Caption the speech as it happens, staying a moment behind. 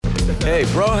Hey,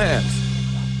 Brohams.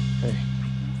 Hey,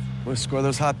 wanna score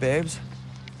those hot babes?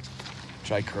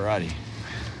 Try karate.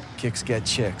 Kicks get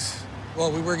chicks.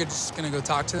 Well, we were just gonna go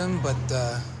talk to them, but,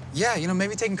 yeah, you know,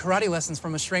 maybe taking karate lessons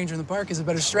from a stranger in the park is a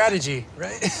better strategy,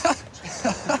 right? Hey,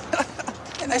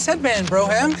 nice headband,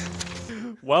 Broham.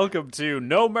 Welcome to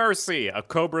No Mercy, a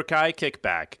Cobra Kai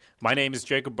kickback. My name is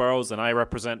Jacob Burrows, and I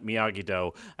represent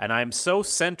Miyagi-Do, and I'm so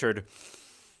centered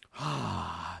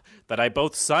that I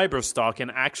both cyberstalk and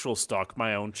actual stalk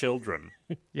my own children.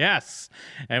 Yes.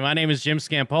 And my name is Jim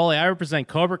Scampoli. I represent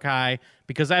Cobra Kai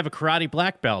because I have a karate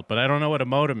black belt, but I don't know what a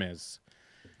modem is.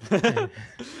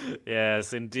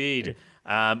 Yes, indeed.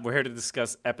 We're here to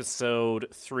discuss episode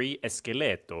 3,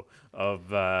 Esqueleto, of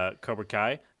Cobra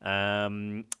Kai.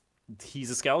 He's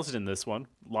a skeleton in this one,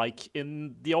 like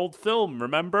in the old film,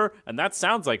 remember? And that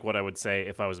sounds like what I would say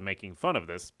if I was making fun of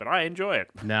this, but I enjoy it.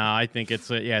 No, I think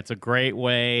it's a great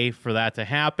way for that to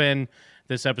happen.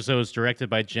 This episode is directed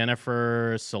by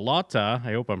Jennifer Salata.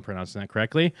 I hope I'm pronouncing that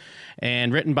correctly.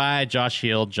 And written by Josh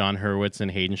Heald, John Hurwitz,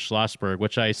 and Hayden Schlossberg,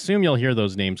 which I assume you'll hear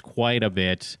those names quite a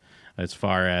bit as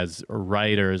far as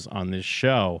writers on this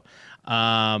show.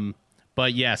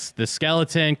 But yes, the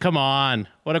skeleton, come on.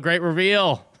 What a great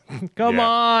reveal. Come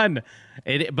on.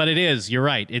 But it is. You're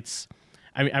right.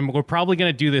 We're probably going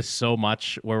to do this so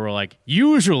much where we're like,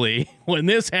 usually when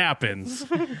this happens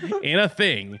in a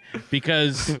thing,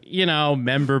 because, you know,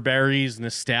 member berries,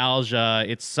 nostalgia,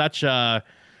 it's such a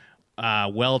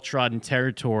well-trodden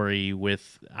territory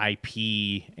with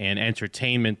IP and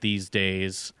entertainment these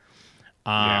days.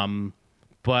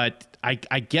 But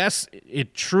I guess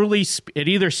it truly, it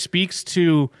either speaks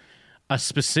to a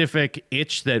specific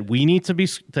itch that we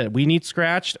need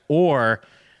scratched, or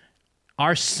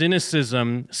our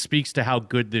cynicism speaks to how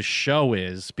good this show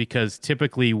is, because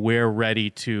typically we're ready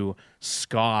to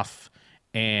scoff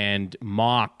and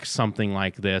mock something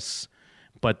like this,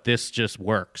 but this just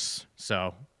works.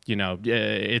 So, you know,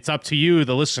 it's up to you,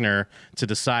 the listener, to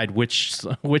decide which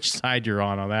side you're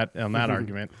on that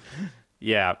argument.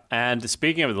 Yeah, and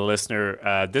speaking of the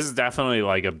listener, this is definitely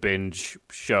like a binge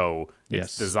show.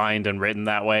 It's designed and written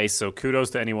that way, so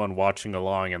kudos to anyone watching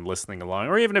along and listening along,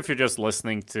 or even if you're just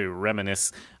listening to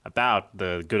reminisce about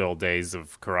the good old days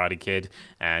of Karate Kid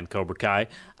and Cobra Kai.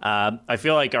 I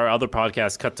feel like our other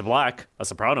podcast, Cut to Black, a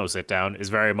Sopranos sit-down, is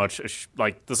very much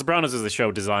like The Sopranos is a show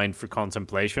designed for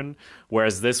contemplation,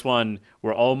 whereas this one,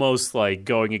 we're almost like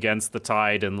going against the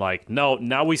tide and like, no,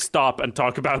 now we stop and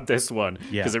talk about this one,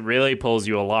 because it really pulls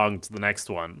you along to the next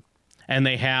one. And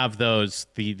they have those,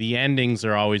 the endings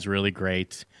are always really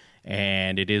great,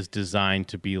 and it is designed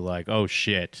to be like, oh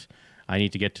shit, I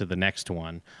need to get to the next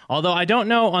one. Although I don't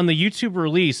know, on the YouTube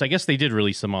release, I guess they did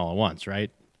release them all at once, right?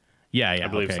 Yeah, I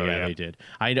believe so, they did.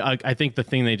 I think the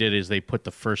thing they did is they put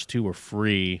the first two were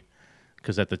free,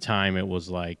 because at the time it was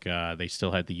like they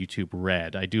still had the YouTube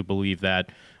Red. I do believe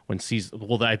that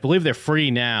I believe they're free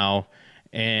now,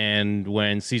 and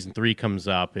when season 3 comes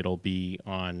up, it'll be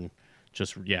on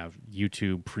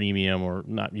YouTube Premium, or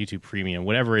not YouTube Premium,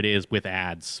 whatever it is, with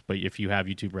ads. But if you have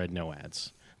YouTube Red, no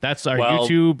ads. That's our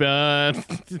YouTube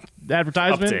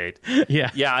advertisement. Update.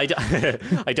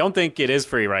 Yeah. I don't think it is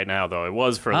free right now, though. It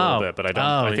was for a little bit, but I don't.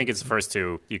 I think it's the first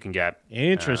 2 you can get.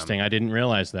 Interesting. I didn't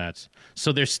realize that.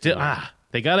 So they're still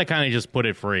they got to kind of just put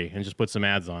it free and just put some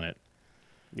ads on it.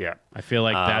 Yeah, I feel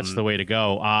like that's the way to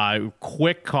go.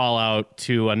 Quick call out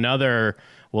to another.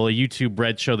 Well, a YouTube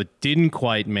Red show that didn't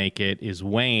quite make it is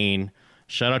Wayne.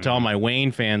 Shout out to all my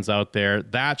Wayne fans out there.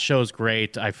 That show's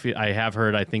great. I think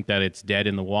that it's dead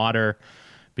in the water,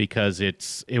 because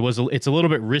it's a little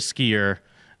bit riskier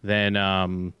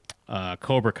than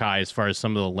Cobra Kai as far as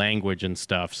some of the language and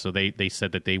stuff. So they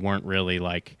said that they weren't really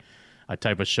like a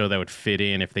type of show that would fit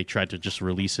in if they tried to just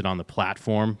release it on the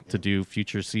platform to do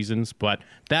future seasons. But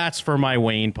that's for my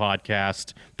Wayne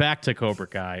podcast. Back to Cobra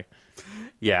Kai.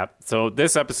 Yeah, so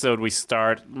this episode we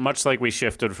start, much like we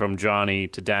shifted from Johnny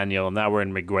to Daniel, and now we're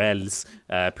in Miguel's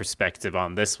perspective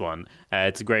on this one.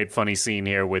 It's a great funny scene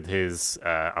here with his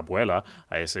abuela,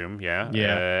 I assume,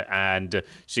 and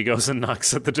she goes and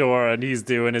knocks at the door, and he's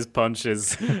doing his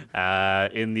punches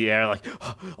in the air, like,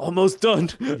 oh, almost done.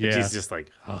 Yeah. And she's just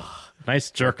like, oh, nice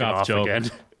jerk-off joke.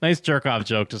 Again. Nice jerk-off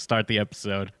joke to start the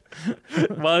episode.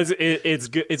 Well, it's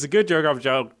good. It's a good jerk-off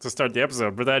joke to start the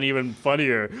episode, but then even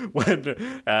funnier when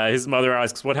his mother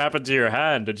asks, "What happened to your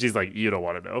hand?" and she's like, "You don't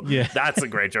want to know." Yeah, that's a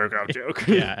great jerk-off joke.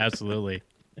 Yeah, absolutely.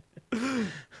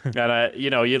 And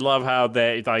you'd love how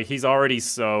he's already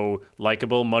so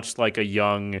likable, much like a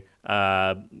young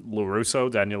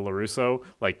LaRusso, Daniel LaRusso.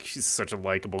 Like, he's such a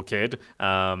likable kid.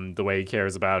 The way he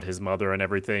cares about his mother and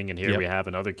everything. And here we have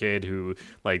another kid who,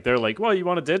 like, they're like, well, you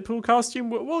want a Deadpool costume?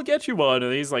 We'll get you one.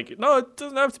 And he's like, no, it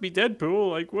doesn't have to be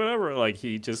Deadpool. Like, whatever. Like,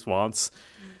 he just wants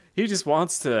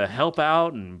to help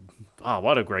out. And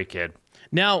what a great kid.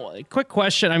 Now, quick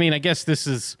question. I mean, I guess this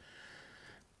is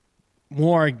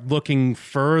more looking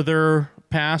further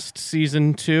past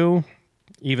season 2,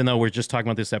 even though we're just talking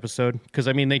about this episode. Because,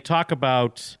 I mean, they talk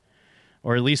about,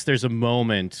 or at least there's a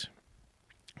moment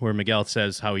where Miguel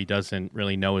says how he doesn't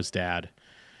really know his dad.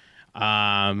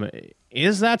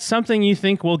 Is that something you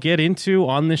think we'll get into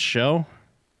on this show?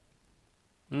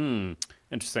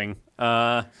 Interesting.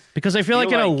 Because I feel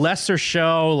like in a lesser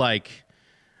show, like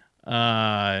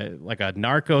a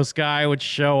Narcos guy would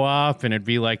show up and it'd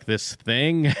be like this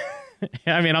thing.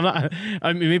 I mean,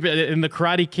 maybe in the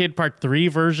Karate Kid Part 3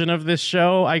 version of this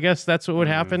show, I guess that's what would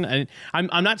happen. And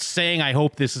I'm not saying I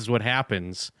hope this is what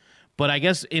happens, but I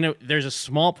guess there's a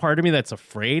small part of me that's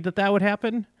afraid that would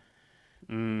happen.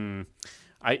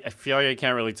 I feel like I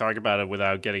can't really talk about it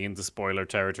without getting into spoiler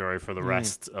territory for the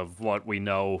rest of what we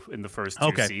know in the first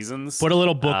 2 seasons. Put a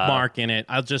little bookmark in it.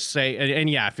 I'll just say, and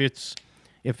yeah,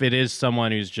 if it is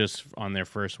someone who's just on their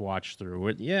first watch through,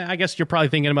 I guess you're probably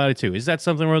thinking about it too. Is that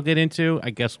something we'll get into?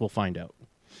 I guess we'll find out.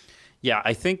 Yeah,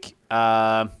 I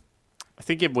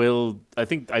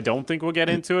don't think we'll get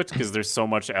into it because there's so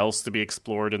much else to be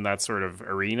explored in that sort of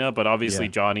arena. But obviously,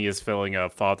 Johnny is filling a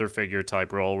father figure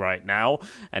type role right now,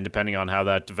 and depending on how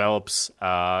that develops,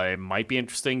 it might be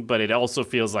interesting. But it also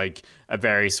feels like a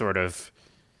very sort of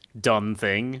done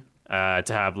thing. To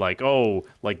have like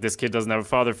this kid doesn't have a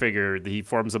father figure. He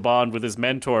forms a bond with his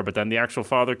mentor, but then the actual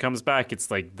father comes back.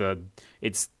 It's like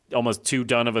it's almost too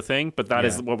done of a thing. But that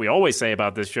is what we always say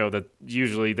about this show, that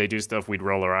usually they do stuff we'd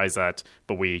roll our eyes at,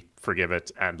 but we forgive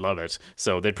it and love it.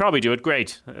 So they'd probably do it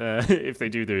great if they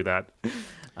do that.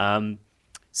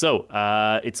 So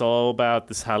it's all about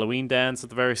this Halloween dance at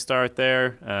the very start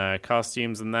there,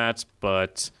 costumes and that,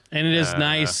 but... And it is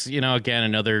nice, again,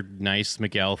 another nice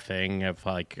Miguel thing of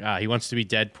like, he wants to be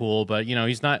Deadpool, but,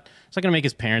 he's not going to make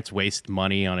his parents waste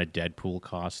money on a Deadpool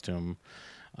costume.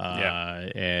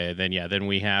 And then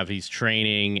he's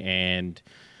training, and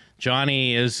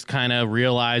Johnny is kind of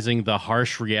realizing the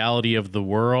harsh reality of the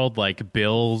world, like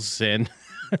bills and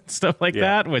stuff like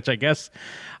that, which I guess,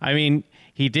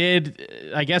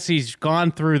 he's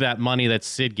gone through that money that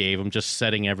Sid gave him, just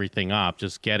setting everything up,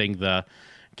 just getting the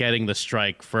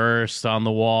strike first on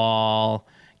the wall,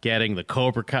 getting the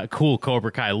cool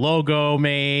Cobra Kai logo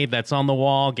made that's on the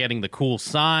wall, getting the cool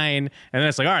sign, and then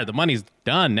it's like, all right, the money's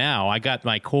done now. I got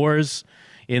my cores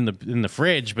in the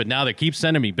fridge, but now they keep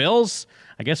sending me bills.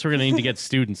 I guess we're gonna need to get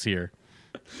students here.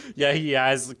 Yeah, he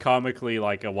has comically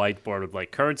like a whiteboard with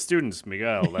like current students,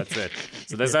 Miguel. That's it.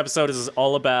 So this episode is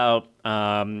all about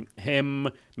him.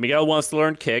 Miguel wants to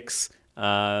learn kicks.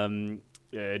 Johnny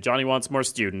wants more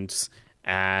students.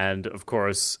 And of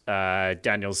course,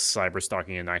 Daniel's cyber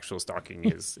stalking and actual stalking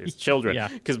his children.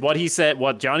 Because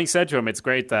what Johnny said to him, it's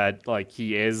great that like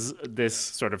he is this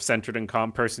sort of centered and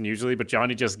calm person usually, but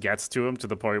Johnny just gets to him to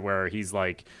the point where he's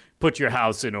like, put your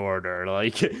house in order.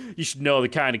 Like, you should know the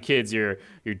kind of kids your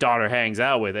daughter hangs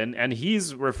out with. And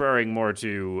he's referring more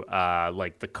to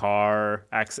like the car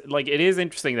accident. Like, it is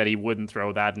interesting that he wouldn't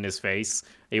throw that in his face.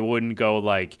 He wouldn't go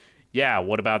like, yeah,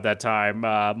 what about that time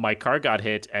my car got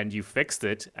hit and you fixed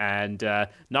it? And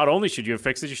not only should you have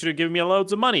fixed it, you should have given me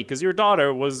loads of money because your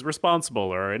daughter was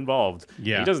responsible or involved.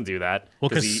 Yeah. He doesn't do that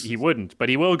because he wouldn't. But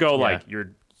he will go like,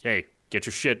 hey, get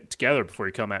your shit together before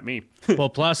you come at me. Well,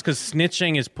 plus, because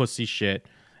snitching is pussy shit.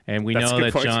 And we know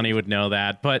that Johnny would know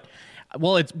that. But,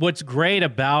 what's great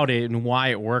about it and why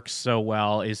it works so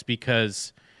well is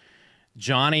because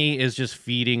Johnny is just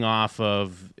feeding off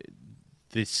of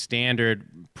the standard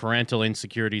parental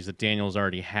insecurities that Daniel's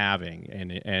already having,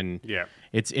 and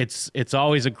it's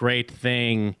always a great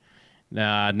thing.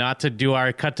 Not to do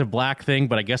our cut to black thing,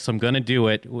 but I guess I'm gonna do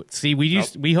it. See, we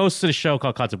hosted a show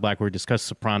called Cut to Black where we discussed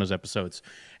Sopranos episodes,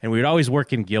 and we would always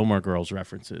work in Gilmore Girls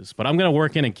references. But I'm gonna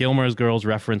work in a Gilmore Girls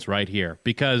reference right here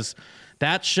because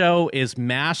that show is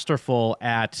masterful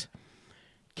at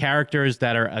characters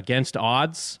that are against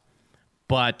odds,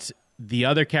 but the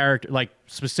other character, like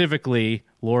specifically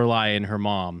Lorelai and her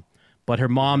mom, but her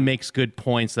mom makes good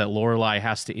points that Lorelai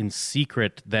has to in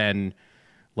secret then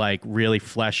like really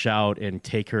flesh out and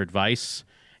take her advice.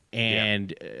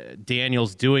 And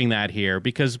Daniel's doing that here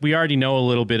because we already know a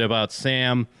little bit about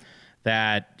Sam,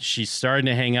 that she's starting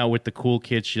to hang out with the cool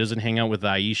kids. She doesn't hang out with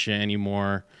Aisha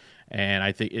anymore. And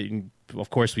I think, of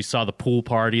course, we saw the pool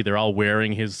party. They're all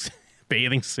wearing his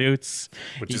bathing suits,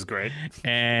 which is great.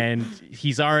 And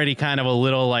he's already kind of a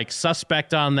little like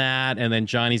suspect on that. And then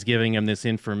Johnny's giving him this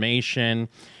information.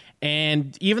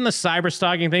 And even the cyber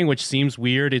stalking thing, which seems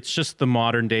weird, it's just the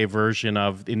modern day version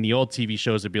of, in the old TV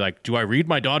shows, it'd be like, do I read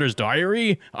my daughter's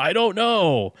diary? I don't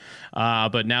know.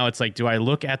 But now it's like, do I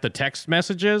look at the text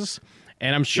messages?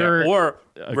 And I'm sure... Yeah, or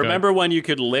remember when you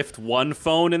could lift one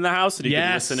phone in the house and you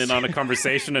could listen in on a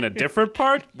conversation in a different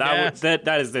part? That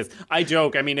is this. I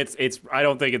joke. I mean, it's. I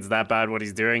don't think it's that bad what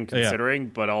he's doing, considering,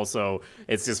 but also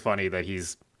it's just funny that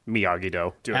he's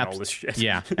Miyagi-Do doing all this shit.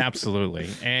 Yeah, absolutely.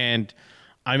 And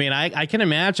I mean, I can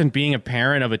imagine being a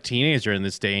parent of a teenager in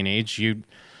this day and age.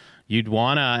 You'd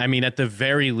want to, I mean, at the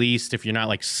very least, if you're not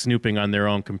like snooping on their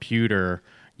own computer,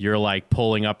 you're like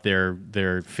pulling up their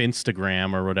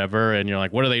Finstagram or whatever, and you're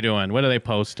like, what are they doing? What are they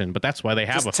posting? But that's why they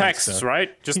have just text,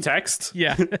 right? Just text.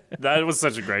 Yeah. That was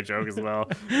such a great joke as well.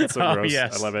 It's so gross.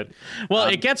 Yes. I love it. Well,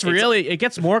 it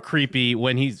gets more creepy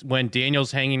when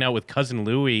Daniel's hanging out with Cousin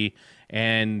Louie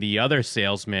and the other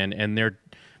salesman, and they're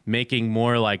making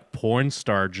more like porn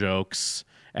star jokes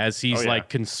as he's like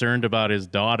concerned about his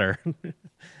daughter.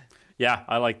 Yeah,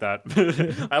 I like that.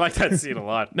 I like that scene a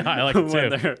lot. No, I like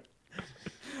it too.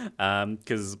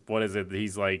 Because what is it?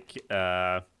 He's like,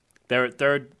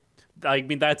 they're. I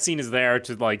mean, that scene is there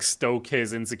to like stoke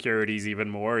his insecurities even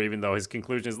more. Even though his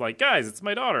conclusion is like, guys, it's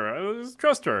my daughter. I just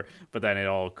trust her. But then it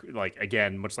all, like,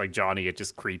 again, much like Johnny, it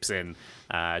just creeps in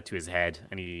to his head,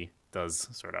 and he does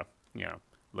sort of,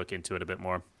 look into it a bit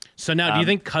more. So now, do you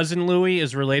think Cousin Louie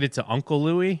is related to Uncle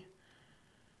Louie?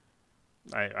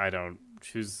 I don't.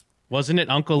 Wasn't it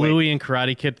Uncle Louie in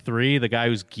Karate Kid 3, the guy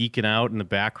who's geeking out in the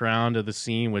background of the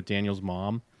scene with Daniel's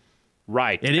mom?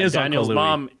 Right. It is Daniel's Uncle Louie.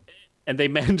 mom. And they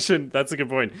mentioned, that's a good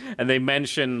point. And they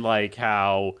mentioned like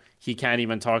how he can't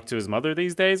even talk to his mother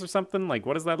these days or something. Like,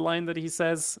 what is that line that he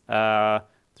says?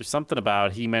 There's something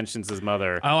about he mentions his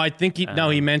mother. Oh, I think he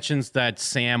mentions that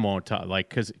Sam won't talk,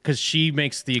 like, because she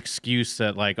makes the excuse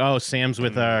that like, oh, Sam's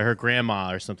with her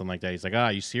grandma or something like that. He's like,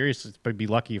 you serious? I'd be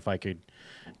lucky if I could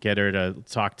get her to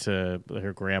talk to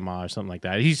her grandma or something like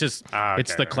that. He's just,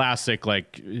 it's the classic,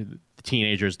 like,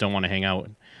 teenagers don't want to hang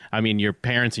out. I mean, your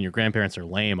parents and your grandparents are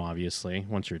lame, obviously,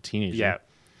 once you're a teenager. Yeah.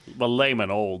 Well, lame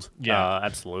and old. Yeah.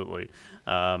 Absolutely.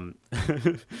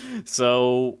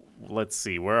 So let's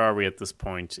see. Where are we at this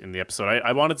point in the episode?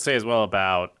 I wanted to say as well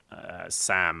about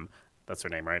Sam. That's her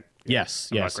name, right?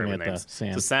 Yes. Samantha.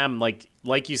 Sam. So Sam,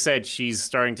 like you said, she's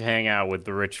starting to hang out with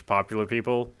the rich, popular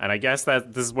people. And I guess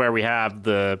that this is where we have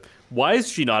why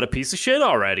is she not a piece of shit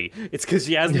already? It's because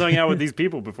she hasn't hung out with these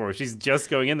people before. She's just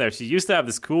going in there. She used to have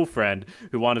this cool friend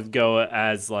who wanted to go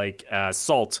as like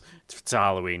Salt to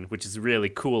Halloween, which is really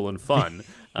cool and fun.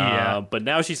 Yeah. But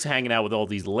now she's hanging out with all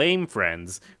these lame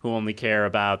friends who only care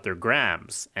about their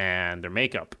grams and their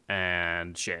makeup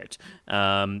and shit.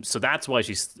 So that's why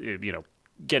she's,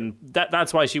 getting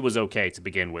that's why she was okay to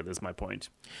begin with, is my point.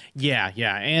 Yeah.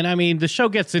 And I mean, the show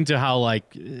gets into how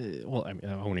like, I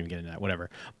won't even get into that,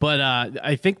 whatever. But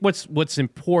I think what's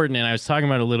important, and I was talking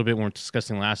about it a little bit when we were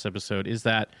discussing last episode, is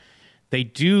that they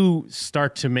do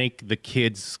start to make the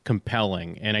kids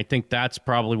compelling. And I think that's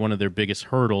probably one of their biggest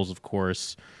hurdles, of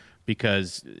course,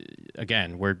 because,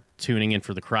 again, we're tuning in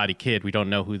for the Karate Kid. We don't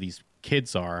know who these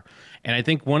kids are. And I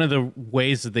think one of the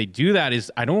ways that they do that is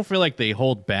I don't feel like they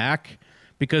hold back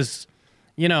because,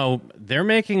 they're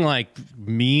making, like,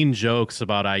 mean jokes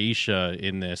about Aisha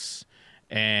in this.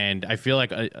 And I feel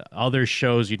like other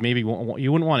shows, you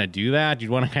wouldn't want to do that.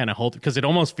 You'd want to kind of hold, because it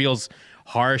almost feels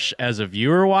harsh as a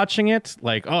viewer watching it.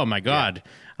 Like, oh my God,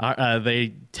 are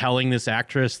they telling this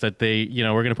actress that we're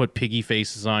going to put piggy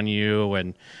faces on you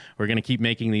and we're going to keep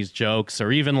making these jokes?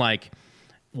 Or even like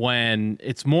when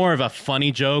it's more of a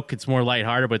funny joke, it's more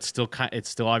lighthearted, but it's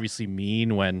still obviously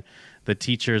mean when the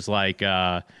teacher's like,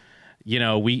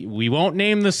 we won't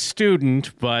name the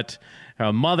student, but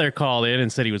a mother called in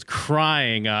and said he was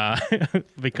crying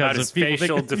because of his people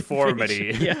facial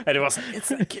deformity. Yeah. And it was it's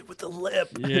that kid with the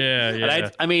lip. Yeah.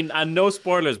 And I mean, no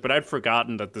spoilers, but I'd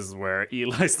forgotten that this is where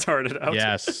Eli started out.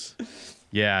 Yes.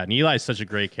 Yeah, and Eli's such a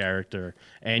great character.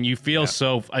 And you feel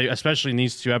especially in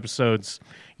these two episodes,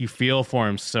 you feel for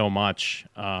him so much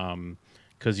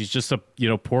because he's just a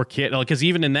poor kid. Because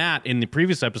even in the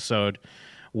previous episode,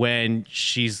 when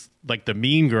she's like the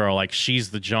mean girl, like she's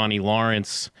the Johnny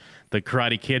Lawrence, the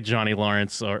Karate Kid Johnny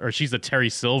Lawrence, or she's the Terry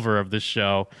Silver of this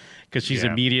show, because she's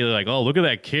immediately like, oh, look at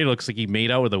that kid. Looks like he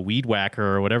made out with a weed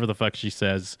whacker or whatever the fuck she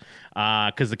says.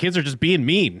 Because the kids are just being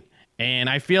mean. And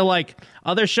I feel like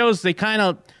other shows,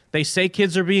 they say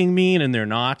kids are being mean and they're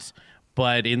not.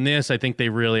 But in this, I think they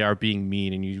really are being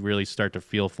mean, and you really start to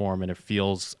feel for him, and it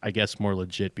feels, I guess, more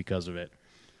legit because of it.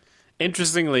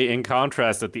 Interestingly, in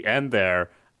contrast, at the end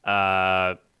there,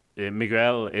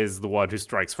 Miguel is the one who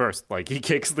strikes first. Like, he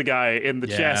kicks the guy in the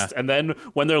chest, and then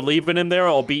when they're leaving him there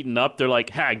all beaten up, they're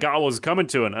like, "Hey, God was coming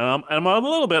to him," and I'm a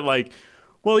little bit like,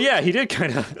 well, yeah, he did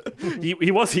kind of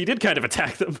he did kind of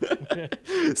attack them.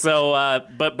 So,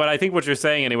 but I think what you're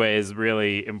saying anyway is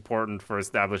really important for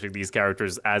establishing these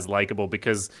characters as likable,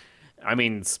 because, I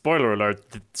mean, spoiler alert,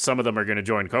 some of them are going to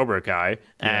join Cobra Kai,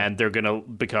 and they're going to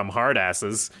become hard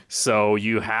asses. So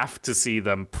you have to see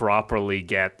them properly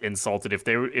get insulted. If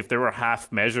there were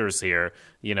half measures here,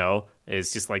 you know,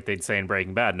 it's just like they'd say in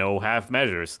Breaking Bad, no half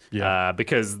measures.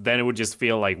 Because then it would just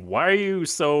feel like, why are you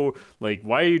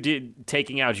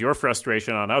taking out your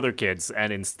frustration on other kids?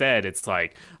 And instead, it's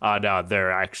like, no,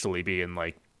 they're actually being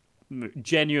like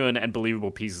genuine and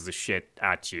believable pieces of shit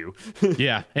at you.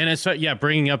 Yeah, and it's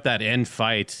bringing up that end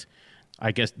fight,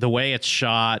 I guess the way it's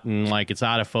shot and like it's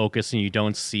out of focus and you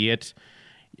don't see it,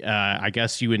 I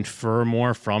guess you infer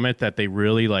more from it that they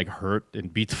really like hurt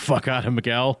and beat the fuck out of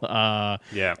Miguel.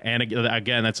 And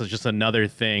again, that's just another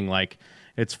thing, like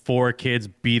it's 4 kids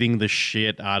beating the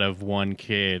shit out of one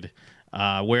kid,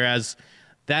 whereas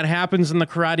that happens in the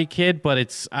Karate Kid, but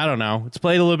it's, I don't know, it's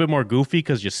played a little bit more goofy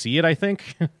because you see it, I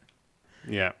think.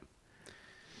 Yeah,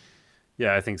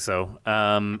 I think so.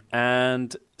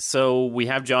 And so we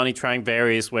have Johnny trying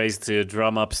various ways to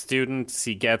drum up students.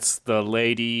 He gets the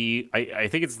lady, I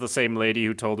think it's the same lady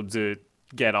who told him to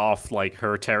get off like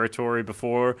her territory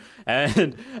before.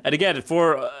 And again,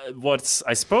 for what's,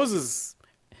 I suppose is,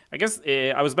 I guess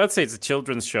I was about to say it's a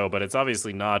children's show, but it's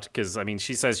obviously not, because, I mean,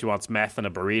 she says she wants meth and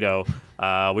a burrito,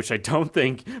 which I don't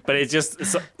think, but it's just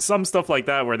some stuff like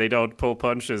that where they don't pull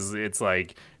punches. It's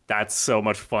like, that's so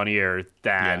much funnier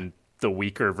than the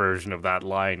weaker version of that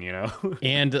line, you know?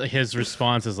 And his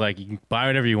response is like, you can buy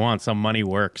whatever you want, some money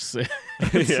works.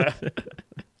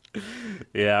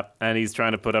 Yeah, and he's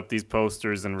trying to put up these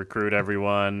posters and recruit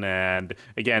everyone, and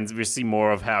again, we see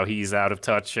more of how he's out of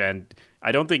touch, and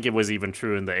I don't think it was even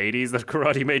true in the 80s that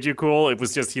karate made you cool. It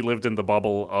was just he lived in the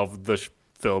bubble of the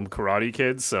film Karate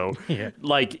Kid. So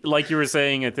like you were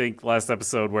saying, I think last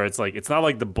episode, where it's like, it's not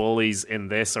like the bullies in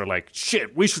this are like,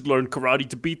 shit, we should learn karate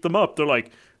to beat them up. They're like,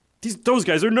 those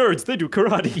guys are nerds. They do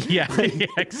karate. Yeah,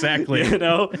 exactly. You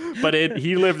know, but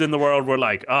he lived in the world where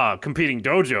like, competing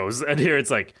dojos, and here it's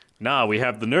like, nah, we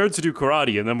have the nerds who do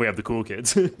karate, and then we have the cool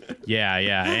kids. Yeah,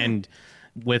 and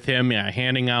with him,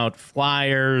 handing out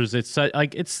flyers, it's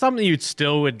like it's something you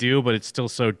still would do, but it's still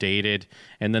so dated.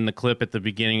 And then the clip at the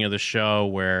beginning of the show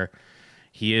where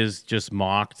he is just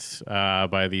mocked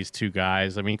by these 2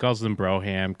 guys. I mean, he calls them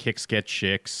broham, kicks get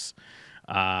chicks.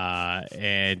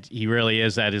 And he really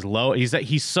is at his low.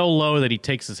 He's so low that he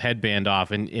takes his headband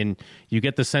off, and you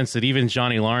get the sense that even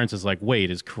Johnny Lawrence is like,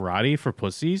 wait, is karate for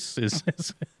pussies? Is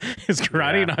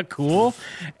karate not cool?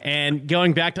 And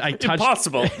going back to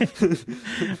impossible.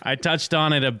 I touched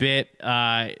on it a bit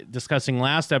discussing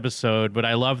last episode, but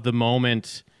I love the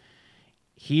moment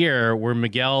here where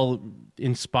Miguel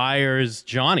inspires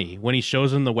Johnny when he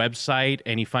shows him the website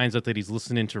and he finds out that he's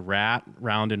listening to Rat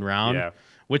Round and Round. Yeah.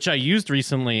 Which I used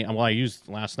recently. Well, I used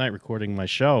last night recording my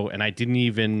show, and I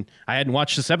hadn't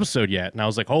watched this episode yet. And I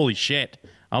was like, holy shit,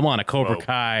 I'm on a Cobra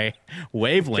Kai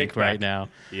wavelength right now.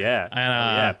 Yeah.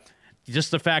 And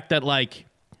just the fact that, like,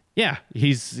 yeah,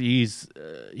 he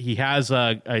has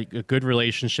a good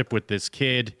relationship with this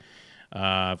kid.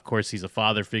 Of course, he's a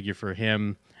father figure for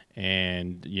him.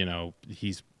 And, you know,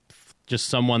 he's just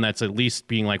someone that's at least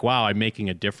being like, wow, I'm making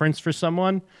a difference for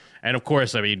someone. And of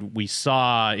course, I mean, we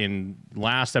saw in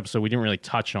last episode, we didn't really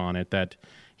touch on it, that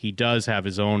he does have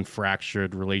his own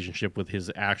fractured relationship with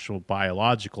his actual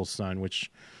biological son,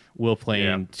 which will play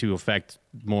into effect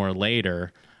more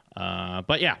later.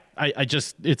 But yeah, I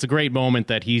just, it's a great moment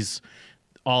that he's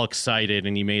all excited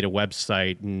and he made a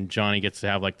website, and Johnny gets to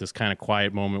have like this kind of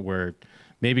quiet moment where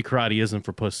maybe karate isn't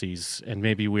for pussies and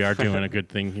maybe we are doing a good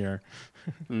thing here.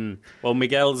 Well,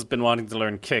 Miguel's been wanting to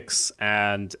learn kicks,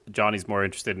 and Johnny's more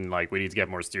interested in, like, we need to get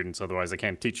more students, otherwise I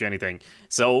can't teach you anything.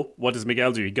 So what does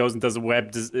Miguel do? He goes and does a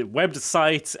web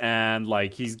site, and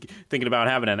like he's thinking about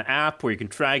having an app where you can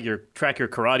track your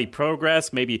karate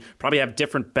progress, probably have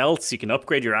different belts. You can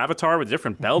upgrade your avatar with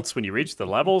different belts when you reach the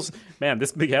levels. Man,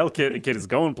 this Miguel kid is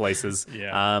going places.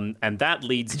 And that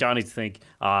leads Johnny to think,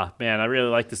 man, I really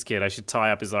like this kid. I should tie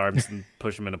up his arms and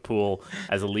push him in a pool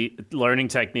as a learning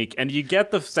technique. And you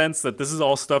get the sense that this is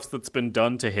all stuff that's been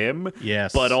done to him.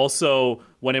 Yes. But also,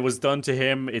 when it was done to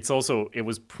him, it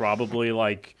was probably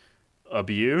like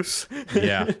abuse.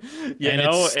 Yeah. you and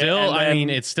know, it's still, and I then- mean,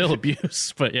 it's still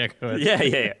abuse, but yeah, go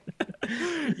ahead.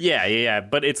 Yeah.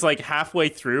 But it's like halfway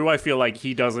through, I feel like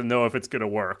he doesn't know if it's gonna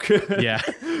work. Yeah.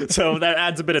 So that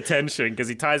adds a bit of tension because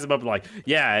he ties him up like,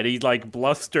 yeah, and he like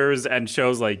blusters and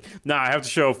shows like, nah, I have to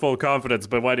show full confidence.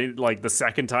 But when it, like the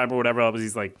second time or whatever else,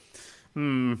 he's like,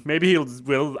 maybe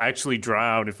will actually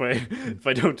drown if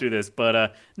I don't do this.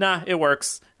 But nah, it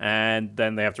works. And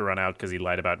then they have to run out because he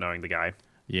lied about knowing the guy.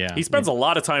 Yeah. He spends a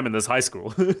lot of time in this high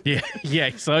school. Yeah.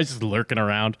 So he's just lurking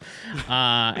around.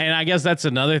 And I guess that's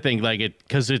another thing, like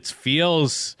because it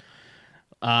feels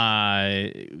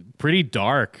pretty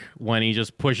dark when he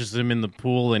just pushes him in the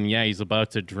pool and he's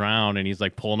about to drown and he's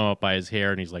like pulling him up by his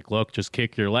hair and he's like, look, just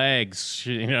kick your legs,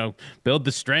 build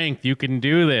the strength, you can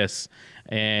do this.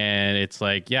 And it's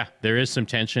like, there is some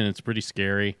tension. It's pretty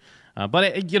scary. But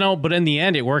in the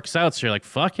end, it works out. So you're like,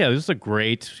 fuck yeah, this is a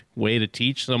great way to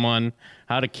teach someone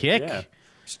how to kick. Yeah.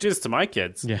 Should do this to my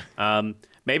kids. Yeah.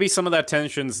 Maybe some of that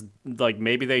tension's like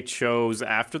maybe they chose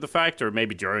after the fact or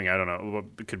maybe during, I don't know,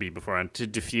 it could be beforehand, to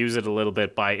diffuse it a little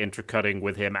bit by intercutting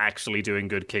with him actually doing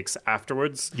good kicks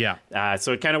afterwards. Yeah.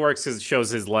 So it kind of works because it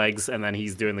shows his legs and then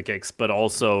he's doing the kicks, but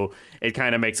also it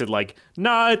kind of makes it like,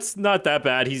 nah, it's not that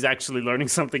bad. He's actually learning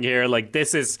something here. Like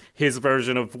this is his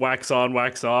version of wax on,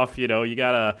 wax off. You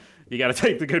gotta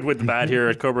take the good with the bad here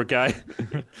at Cobra Kai.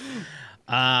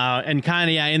 And kind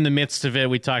of, in the midst of it,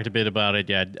 we talked a bit about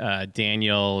it.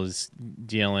 Daniel is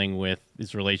dealing with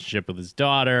his relationship with his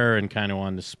daughter and kind of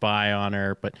wanted to spy on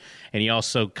her. And he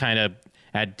also kind of,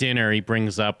 at dinner, he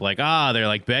brings up like, they're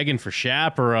like begging for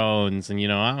chaperones. And,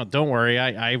 oh, don't worry,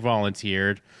 I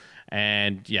volunteered.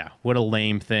 And what a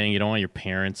lame thing. You don't want your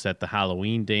parents at the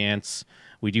Halloween dance.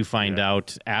 We do find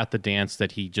out at the dance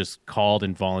that he just called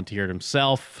and volunteered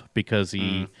himself because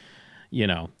he...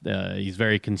 he's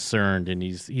very concerned and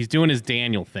he's doing his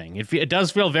Daniel thing. It does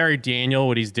feel very Daniel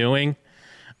what he's doing,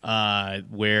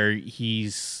 where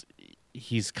he's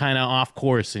kind of off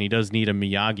course and he does need a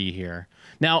Miyagi here.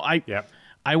 Now,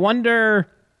 I wonder,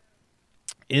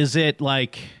 is it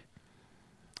like,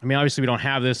 I mean, obviously we don't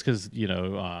have this because,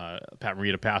 Pat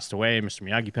Morita passed away, Mr.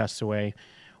 Miyagi passed away.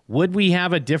 Would we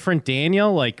have a different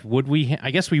Daniel? Like, would we?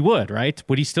 I guess we would, right?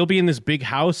 Would he still be in this big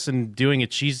house and doing a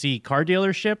cheesy car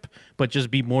dealership, but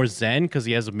just be more zen because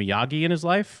he has a Miyagi in his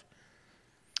life?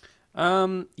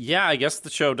 I guess the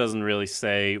show doesn't really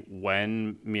say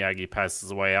when Miyagi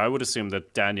passes away. I would assume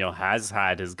that Daniel has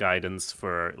had his guidance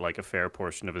for like a fair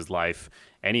portion of his life.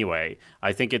 Anyway,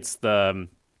 I think it's the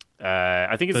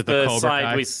side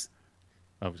Kai? we.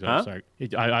 Oh, sorry.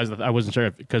 I wasn't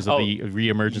sure because of the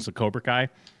reemergence of Cobra Kai.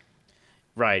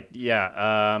 Right,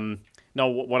 yeah. No,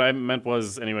 what I meant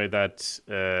was, anyway, that...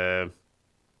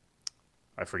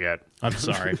 I forget. I'm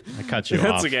sorry. I cut you off.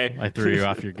 That's okay. I threw you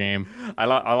off your game. I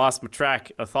lost my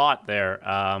track of thought there.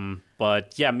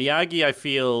 But yeah, Miyagi, I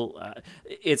feel...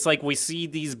 it's like we see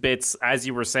these bits, as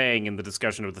you were saying in the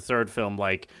discussion of the third film,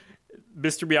 like...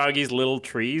 Mr. Miyagi's little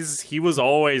trees, he was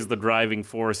always the driving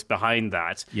force behind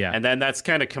that. Yeah. And then that's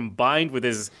kind of combined with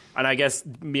his... And I guess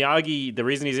Miyagi, the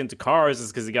reason he's into cars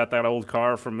is because he got that old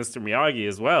car from Mr. Miyagi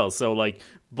as well. So, like,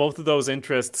 both of those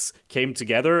interests came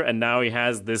together, and now he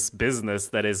has this business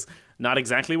that is not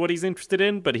exactly what he's interested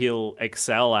in, but he'll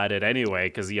excel at it anyway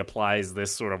because he applies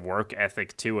this sort of work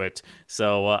ethic to it.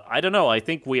 So I don't know. I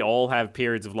think we all have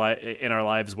periods of in our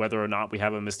lives, whether or not we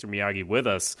have a Mr. Miyagi with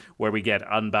us, where we get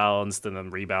unbalanced and then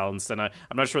rebalanced. And I'm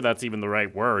not sure that's even the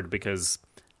right word because,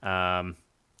 Mr.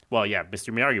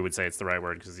 Miyagi would say it's the right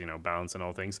word because, balance and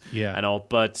all things. Yeah. And all,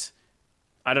 but...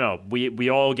 I don't know. We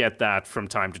all get that from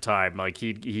time to time. Like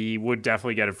he would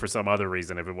definitely get it for some other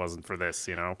reason if it wasn't for this,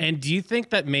 And do you think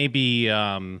that maybe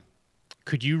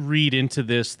could you read into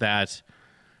this that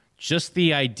just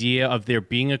the idea of there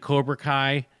being a Cobra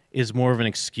Kai is more of an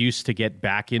excuse to get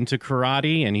back into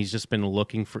karate, and he's just been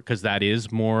looking for because that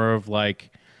is more of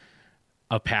like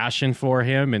a passion for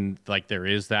him, and like there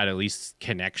is that at least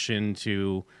connection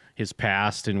to his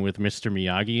past and with Mr.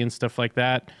 Miyagi and stuff like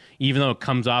that, even though it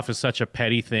comes off as such a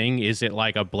petty thing, is it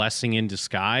like a blessing in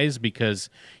disguise because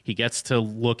he gets to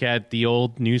look at the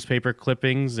old newspaper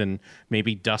clippings and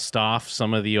maybe dust off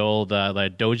some of the old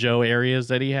the dojo areas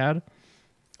that he had?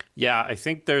 Yeah, I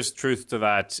think there's truth to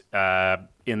that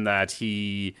in that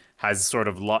he has sort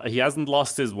of he hasn't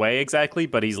lost his way exactly,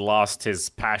 but he's lost his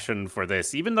passion for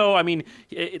this. Even though, I mean,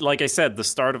 like I said, the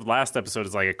start of last episode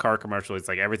is like a car commercial. It's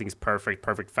like everything's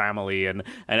perfect family and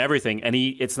everything. And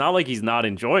it's not like he's not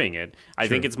enjoying it. I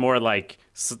think it's more like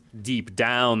deep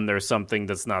down there's something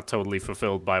that's not totally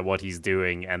fulfilled by what he's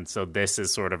doing, and so this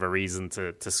is sort of a reason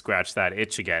to scratch that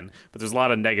itch again. But there's a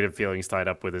lot of negative feelings tied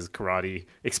up with his karate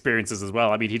experiences as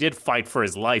well. I mean, he did fight for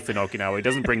his life in Okinawa. He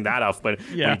doesn't bring that up, but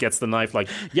when he gets the knife, like,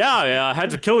 I had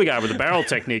to kill the guy with the barrel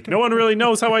technique. No one really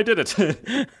knows how I did it. So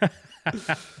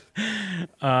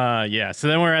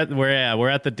then we're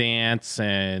at the dance,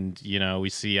 and we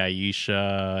see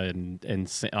Aisha, and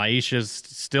Aisha's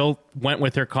still went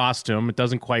with her costume. It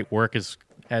doesn't quite work as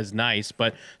nice,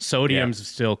 but Sodium's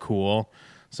still cool.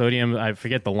 Sodium, I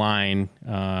forget the line.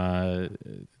 I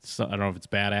don't know if it's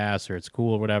badass or it's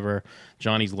cool or whatever.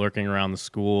 Johnny's lurking around the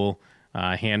school,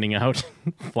 handing out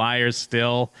flyers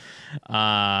still.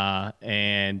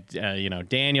 And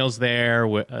Daniel's there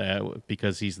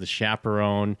because he's the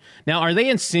chaperone. Is they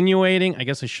insinuating, I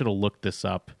guess I should have looked this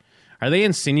up. Are they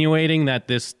insinuating that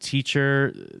this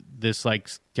teacher, this like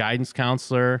guidance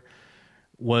counselor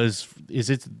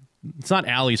it's not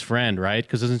Allie's friend, right?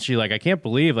 Because isn't she like, I can't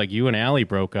believe like you and Allie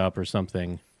broke up or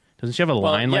something. Doesn't she have a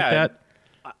line like that?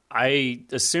 I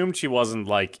assumed she wasn't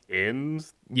like in.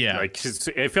 Yeah, like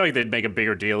I feel like they'd make a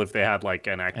bigger deal if they had like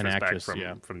an actress back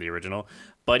from the original.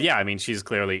 But yeah, I mean, she's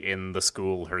clearly in the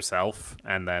school herself,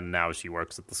 and then now she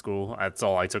works at the school. That's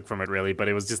all I took from it, really. But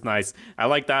it was just nice. I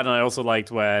liked that, and I also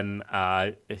liked when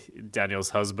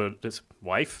Daniel's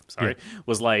wife,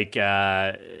 was like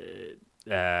that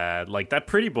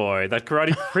pretty boy, that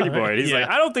karate pretty boy. And he's like,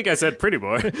 I don't think I said pretty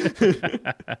boy.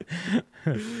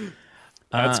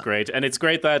 That's great. And it's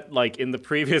great that, like, in the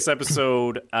previous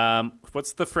episode,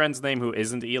 what's the friend's name who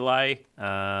isn't Eli?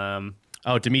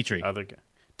 Dimitri. Other guy.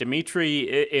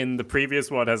 Dimitri in the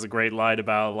previous one has a great line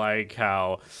about, like,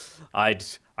 how I'd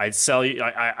sell you,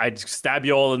 I'd stab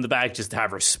you all in the back just to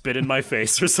have her spit in my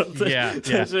face or something. Yeah.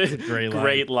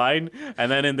 Great line.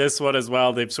 And then in this one as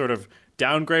well, they've sort of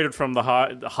downgraded from the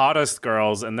hottest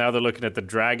girls, and now they're looking at the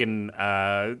dragon,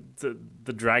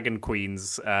 the dragon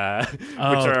queens, which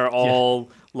are all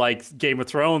like Game of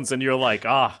Thrones, and you're like,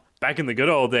 back in the good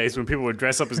old days when people would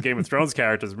dress up as Game of Thrones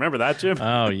characters. Remember that, Jim?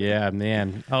 Oh yeah,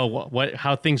 man. Oh,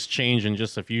 how things change in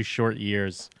just a few short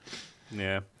years.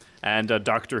 Yeah. And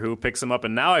Doctor Who picks him up,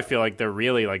 and now I feel like they're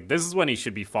really like, this is when he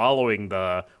should be following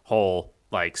the whole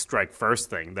like strike first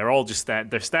thing. They're all just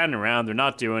they're standing around, they're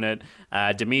not doing it.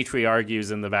 Dimitri argues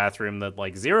in the bathroom that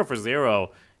like 0 for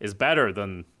 0 is better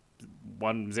than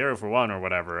 0 for 1 or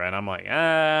whatever, and I'm like,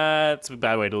 it's a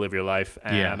bad way to live your life,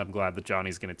 and I'm glad that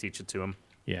Johnny's going to teach it to him.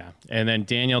 Yeah, and then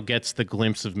Daniel gets the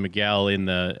glimpse of Miguel in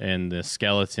the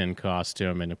skeleton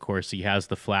costume, and of course he has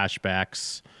the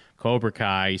flashbacks. Cobra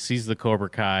Kai, he sees the Cobra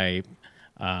Kai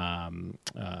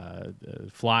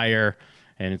flyer.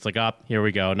 And it's like, here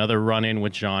we go. Another run-in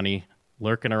with Johnny,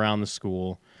 lurking around the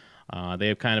school. They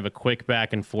have kind of a quick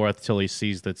back and forth till he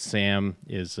sees that Sam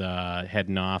is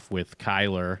heading off with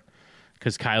Kyler,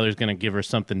 because Kyler's going to give her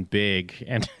something big.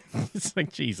 And it's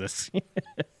like, Jesus.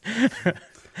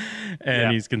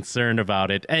 And he's concerned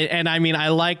about it. And I mean, I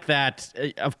like that.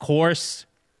 Of course,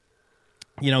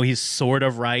 he's sort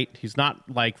of right. He's not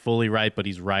like fully right, but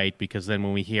he's right, because then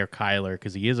when we hear Kyler,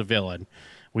 because he is a villain,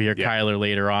 we hear Kyler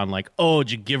later on like, did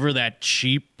you give her that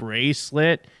cheap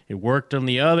bracelet? It worked on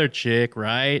the other chick,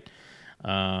 right?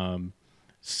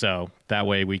 So that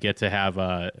way we did have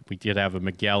a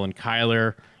Miguel and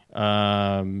Kyler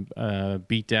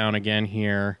beat down again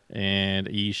here, and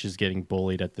Ish is getting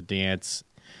bullied at the dance.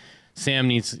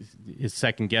 Sam is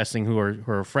second guessing who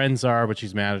her friends are, but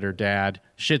she's mad at her dad.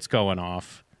 Shit's going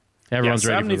off. Everyone's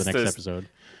ready for the next episode.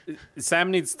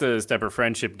 Sam needs to step her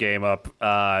friendship game up.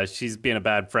 She's being a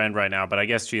bad friend right now, but I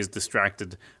guess she is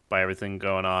distracted by everything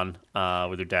going on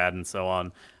with her dad and so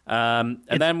on. And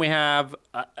then we have,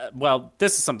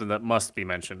 this is something that must be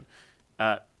mentioned.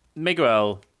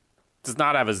 Miguel does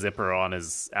not have a zipper on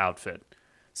his outfit.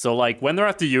 So, like, when they're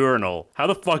at the urinal, how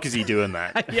the fuck is he doing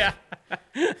that? Yeah,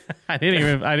 I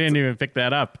didn't even pick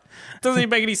that up. Doesn't even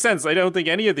make any sense. I don't think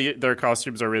any of their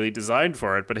costumes are really designed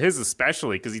for it, but his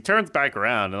especially, because he turns back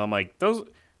around, and I'm like,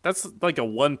 that's like a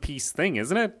one-piece thing,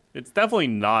 isn't it? It's definitely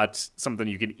not something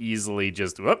you can easily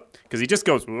just whoop, because he just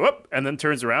goes whoop and then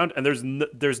turns around, and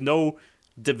there's no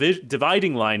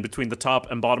dividing line between the top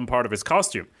and bottom part of his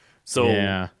costume.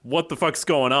 So what the fuck's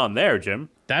going on there, Jim?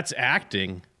 That's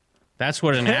acting. That's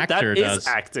what an actor that does. Is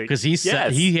acting. Because he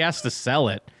has to sell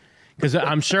it. Because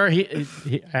I'm sure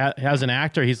he as an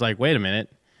actor, he's like, wait a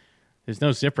minute, there's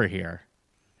no zipper here,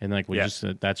 and like,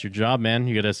 that's your job, man.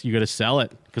 You gotta sell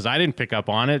it. Because I didn't pick up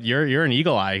on it. You're an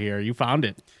eagle eye here. You found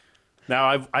it.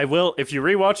 Now I will, if you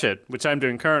rewatch it, which I'm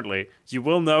doing currently, you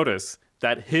will notice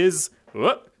that his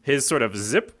his sort of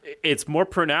zip, it's more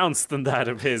pronounced than that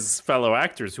of his fellow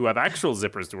actors who have actual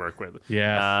zippers to work with.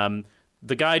 Yeah.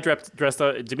 The guy dressed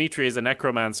Dimitri as a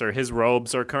necromancer, his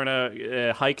robes are kind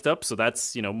of hiked up, so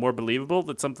that's, more believable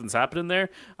that something's happening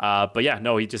there. But yeah,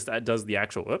 no, he just does the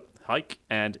actual hike.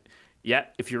 And yeah,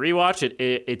 if you rewatch it,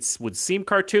 it would seem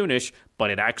cartoonish, but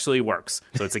it actually works.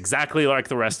 So it's exactly like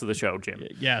the rest of the show, Jim.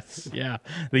 Yes, yeah.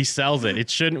 He sells it. It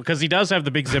shouldn't, because he does have the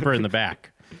big zipper in the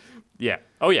back. Yeah.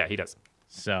 Oh, yeah, he does.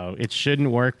 So it shouldn't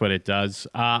work, but it does.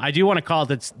 I do want to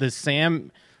call it the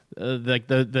Sam...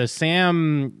 the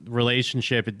Sam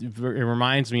relationship, it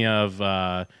reminds me of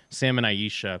Sam and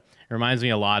Aisha. It reminds me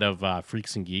a lot of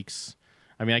Freaks and Geeks.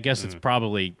 I mean, I guess it's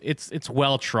probably it's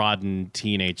well trodden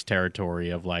teenage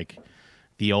territory of like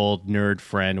the old nerd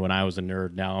friend. When I was a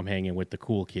nerd, now I'm hanging with the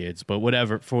cool kids. But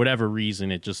for whatever reason,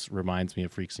 it just reminds me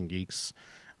of Freaks and Geeks.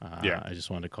 I just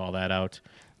wanted to call that out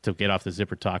to get off the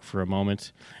zipper talk for a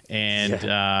moment, and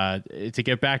to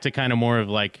get back to kind of more of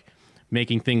like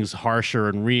making things harsher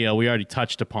and real. We already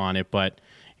touched upon it, but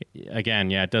again,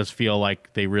 yeah, it does feel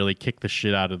like they really kicked the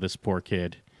shit out of this poor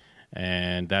kid,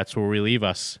 and that's where we leave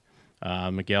us.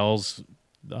 Miguel's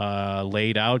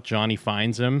laid out. Johnny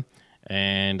finds him,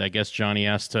 and I guess Johnny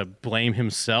has to blame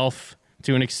himself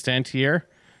to an extent here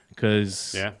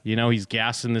because, he's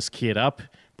gassing this kid up,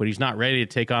 but he's not ready to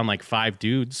take on like 5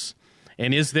 dudes.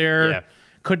 And is there... Yeah.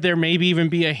 Could there maybe even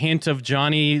be a hint of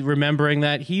Johnny remembering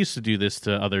that he used to do this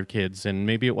to other kids and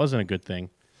maybe it wasn't a good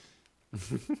thing?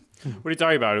 What are you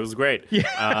talking about? It was great.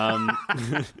 Yeah,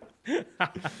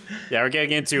 we're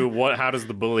getting into how does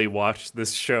the bully watch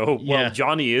this show? Yeah. Well,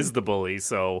 Johnny is the bully,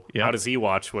 so how does he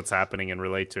watch what's happening and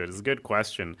relate to it? It's a good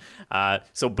question.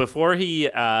 So before he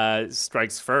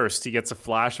strikes first, he gets a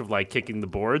flash of like kicking the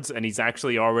boards, and he's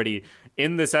actually already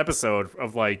in this episode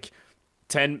of like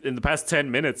in the past 10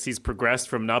 minutes, he's progressed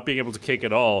from not being able to kick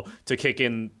at all to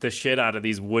kicking the shit out of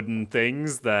these wooden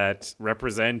things that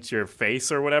represent your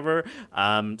face or whatever.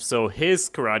 So his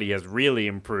karate has really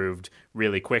improved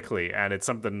really quickly. And it's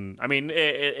something, I mean,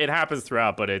 it happens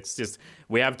throughout, but it's just,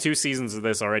 we have 2 seasons of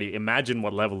this already. Imagine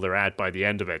what level they're at by the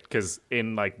end of it. Because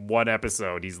in like one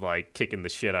episode, he's like kicking the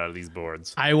shit out of these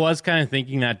boards. I was kind of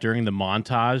thinking that during the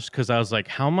montage because I was like,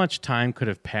 how much time could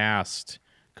have passed?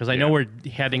 Because I know we're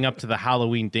heading up to the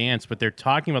Halloween dance, but they're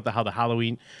talking about the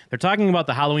Halloween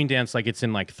dance like it's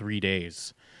in like 3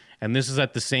 days. And this is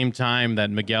at the same time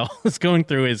that Miguel is going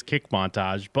through his kick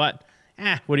montage. But,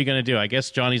 what are you going to do? I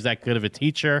guess Johnny's that good of a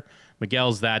teacher.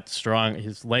 Miguel's that strong.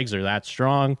 His legs are that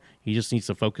strong. He just needs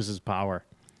to focus his power.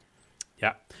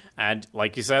 Yeah. And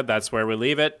like you said, that's where we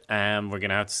leave it. And we're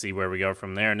going to have to see where we go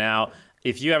from there. Now,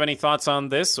 if you have any thoughts on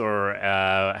this or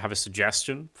have a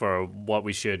suggestion for what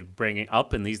we should bring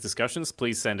up in these discussions,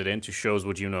 please send it in to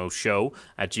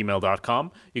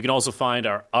showswhatyouknow@gmail.com. You can also find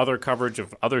our other coverage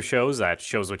of other shows at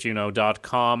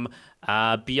showswhatyouknow.com.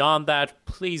 Beyond that,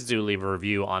 please do leave a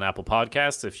review on Apple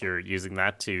Podcasts if you're using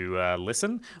that to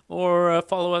listen, or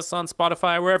follow us on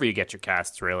Spotify, wherever you get your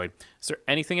casts, really. Is there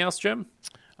anything else, Jim?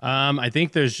 I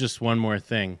think there's just one more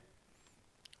thing.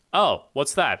 Oh,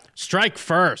 what's that? Strike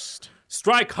first.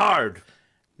 Strike hard.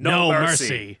 No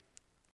mercy.